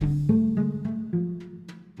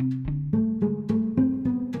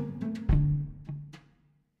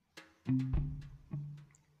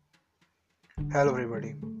Hello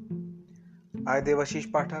everybody, I Devashish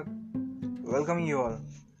Pathak welcome you all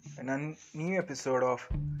in a new episode of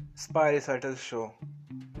Spy Recital Show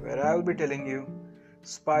where I will be telling you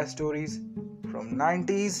spy stories from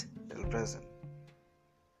 90s till present.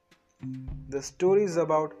 The story is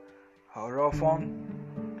about how Raw formed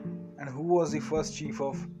and who was the first chief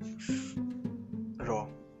of Raw.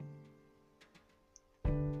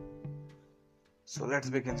 So let's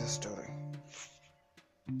begin this story.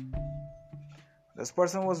 This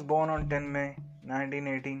person was born on 10 May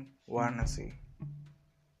 1918, Varanasi.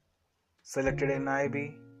 Selected in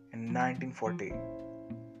IB in 1940.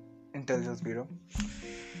 Intelligence Bureau.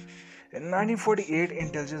 In 1948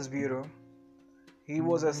 Intelligence Bureau, he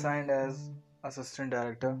was assigned as Assistant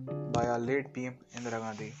Director by our late PM Indira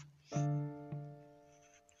Gandhi.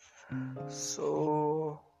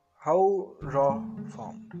 So, how RAW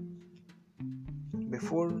formed?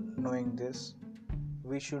 Before knowing this,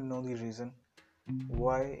 we should know the reason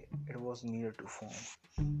why it was needed to form.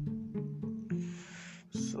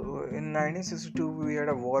 So in 1962 we had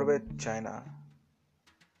a war with China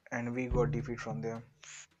and we got defeat from them.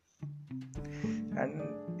 And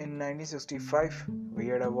in 1965 we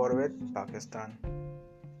had a war with Pakistan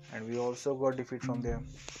and we also got defeat from them.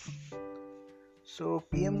 So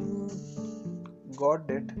PM got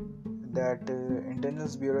it that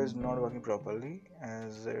Intelligence Bureau is not working properly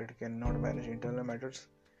as it cannot manage internal matters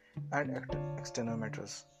and external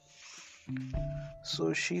matters.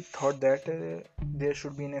 So she thought that there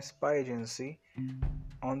should be a spy agency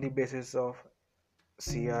on the basis of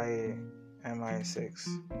CIA, MI6,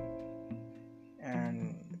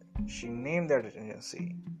 and she named that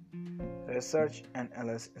agency Research and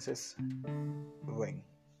Analysis Wing,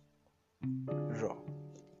 RAW.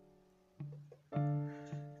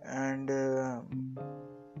 And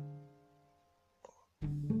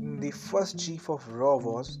the first chief of RAW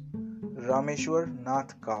was Rameshwar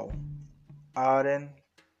Nath Kao, RN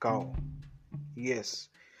Kao. Yes,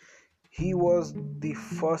 he was the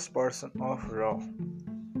first person of RAW.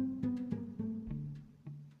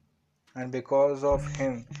 And because of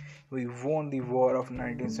him, we won the war of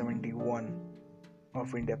 1971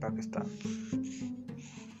 of India-Pakistan.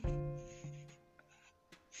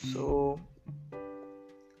 So,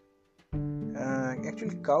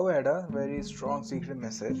 actually Kao had a very strong secret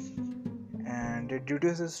message, and due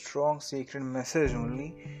to his strong secret message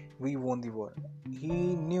only, we won the war. He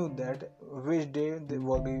knew that which day the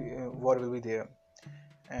war will be there,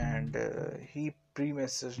 and he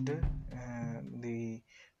pre-messaged the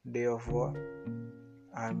day of war.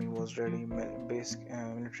 Army was ready,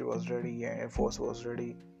 military was ready, Air Force was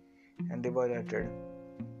ready, and they were alerted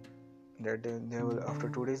that after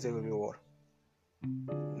 2 days there will be war.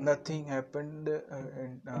 Nothing happened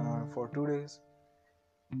for 2 days.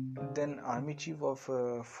 Then Army Chief of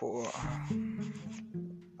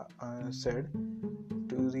said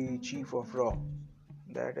to the Chief of RAW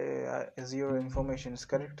that is your information is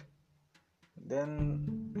correct. Then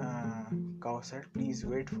Kao said, please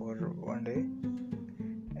wait for 1 day,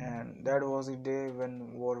 and that was the day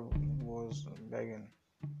when war was begun.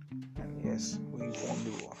 And yes, we won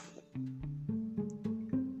the war.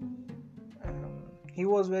 He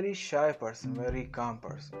was very shy person, very calm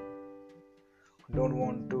person. Don't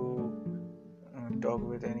want to talk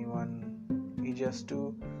with anyone. He just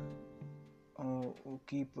to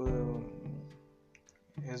keep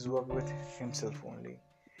his work with himself only.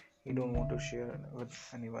 He don't want to share with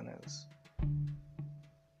anyone else.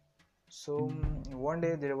 So one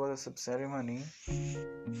day there was a ceremony,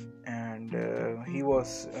 and he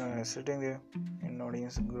was sitting there in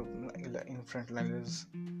audience group in front lines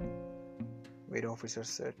where officers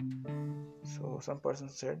said. So some person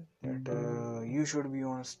said that you should be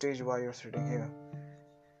on stage while you're sitting here.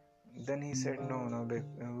 Then he said no,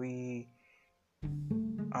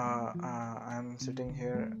 I'm sitting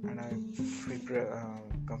here and I feel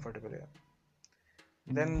comfortable here.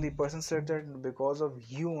 Then the person said that because of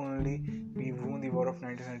you only we won the war of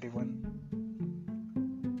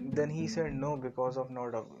 1971. Then he said no, because of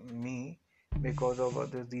not of me, because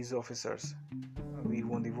of these officers we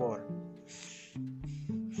won the war.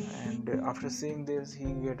 And after saying this,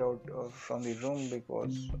 he get out from the room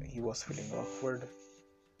because he was feeling awkward.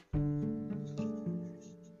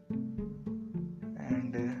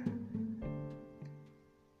 And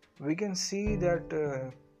we can see that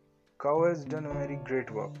Kao has done a very great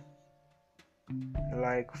work,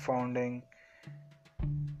 like founding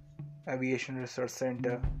Aviation Research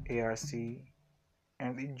Center (ARC)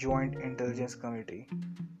 and the Joint Intelligence Committee.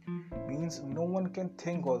 Means no one can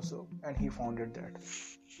think also, and he founded that.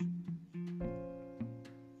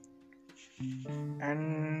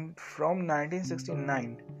 And from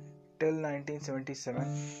 1969 till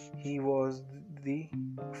 1977, he was the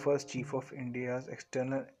first chief of India's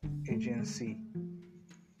external agency,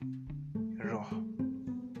 RAW.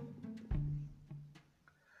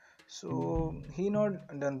 So he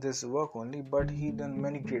not done this work only, but he done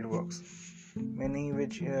many great works, many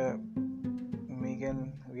which we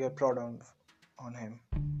are proud of on him.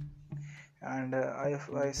 And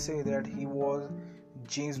I say that he was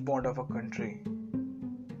James Bond of a country.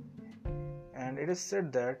 And it is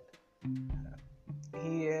said that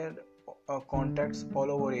he had contacts all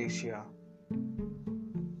over Asia.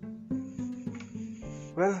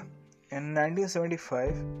 Well, in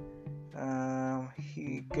 1975,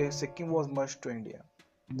 Sikkim was merged to India.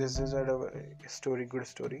 This is a good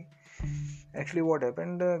story. Actually, what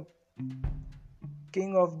happened?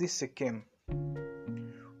 King of the Sikkim,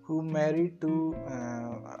 who married to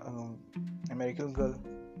American girl,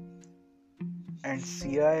 and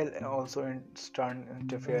CIA also started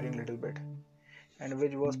interfering a little bit, and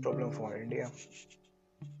which was problem for India.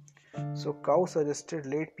 So Cow suggested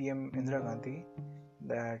late PM Indira Gandhi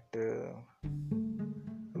that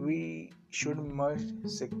we should merge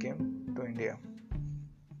Sikkim to India.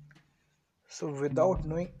 So without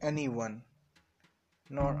knowing anyone,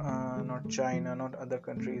 not China, not other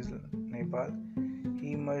countries, Nepal,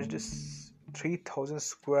 he merged 3,000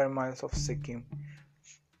 square miles of Sikkim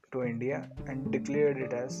to India and declared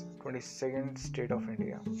it as 22nd state of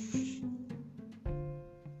India.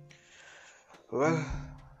 Well,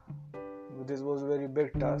 this was a very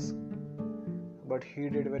big task, but he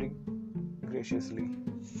did very graciously.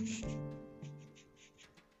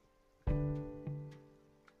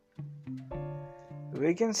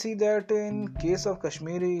 We can see that in case of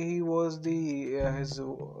Kashmir, he was his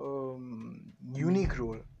unique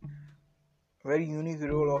role, very unique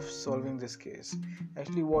role of solving this case.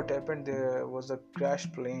 Actually, what happened, there was a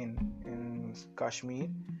crash plane in Kashmir,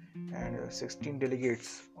 and 16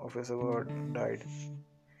 delegates of his award died,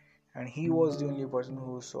 and he was the only person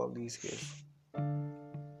who solved this case.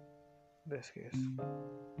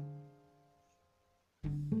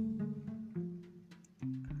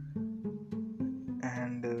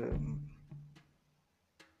 And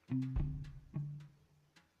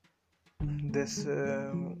this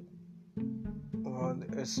was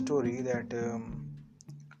a story that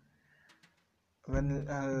when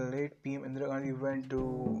late PM Indira Gandhi went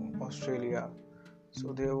to Australia,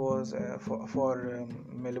 so there was for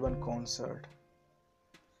Melbourne concert.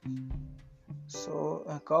 So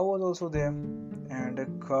Cow was also there,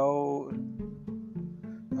 and Cow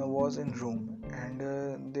was in room,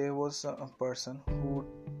 and there was a person who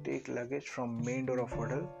take luggage from main door of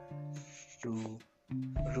hotel to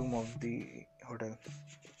room of the hotel.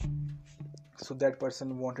 So that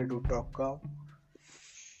person wanted to talk Cow,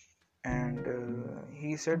 and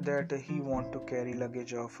he said that he want to carry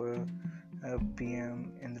luggage of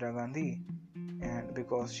PM Indira Gandhi, and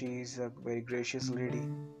because she is a very gracious lady.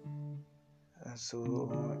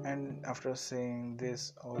 And after saying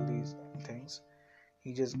all these things,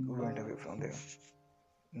 he just went away from there.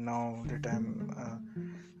 Now the time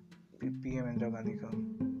PM Indira Gandhi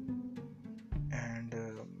come, and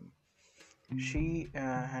she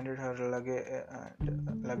handed her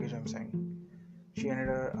luggage. I'm saying she handed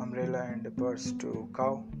her umbrella and a purse to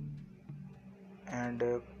Cow, and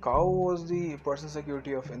Cow was the personal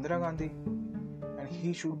security of Indira Gandhi, and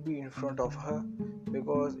he should be in front of her,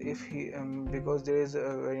 because because there is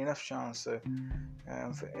enough chance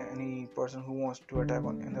any person who wants to attack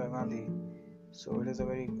on Indira Gandhi, so it is a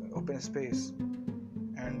very open space,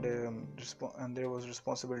 and there was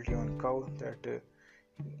responsibility on Cow that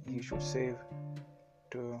he should save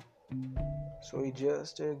so he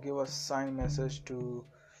just gave a sign message to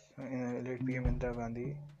late PM Indira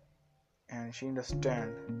Gandhi, and she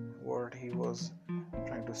understand what he was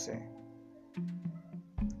trying to say.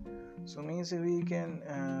 So means we can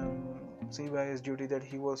see by his duty that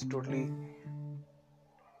he was totally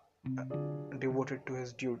devoted to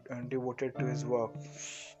his duty and devoted to his work,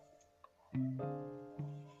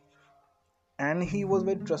 and he was a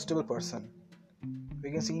very trustable person.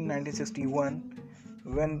 We can see in 1961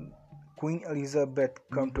 when Queen Elizabeth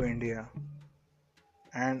come to India,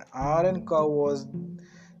 and R.N. Cow was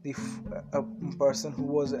the person who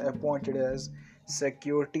was appointed as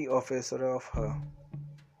security officer of her.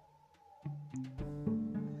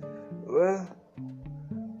 Well,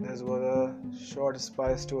 this was a short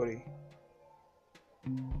spy story.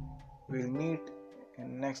 We'll meet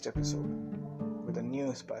in next episode with a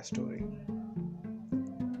new spy story.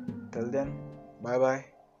 Till then, bye bye.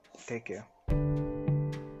 Take care.